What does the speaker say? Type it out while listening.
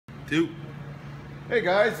2. Hey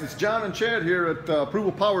guys, it's John and Chad here at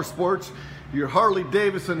Approval Power Sports, your Harley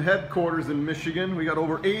Davidson headquarters in Michigan. We got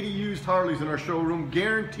over 80 used Harleys in our showroom,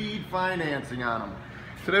 guaranteed financing on them.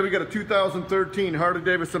 Today we got a 2013 Harley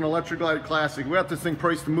Davidson Electric Glide Classic. We got this thing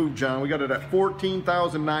priced to move, John. We got it at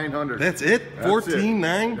 $14,900. That's it?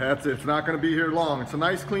 $14,900? That's it. It's not going to be here long. It's a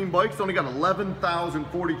nice clean bike. It's only got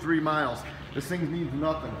 11,043 miles. This thing needs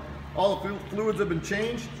nothing. All the fluids have been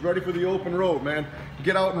changed. It's ready for the open road, man.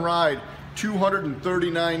 Get out and ride.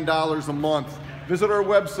 $239 a month. Visit our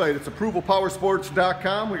website. It's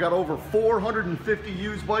approvalpowersports.com. We got over 450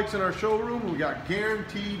 used bikes in our showroom. We got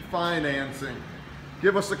guaranteed financing.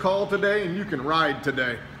 Give us a call today and you can ride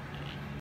today.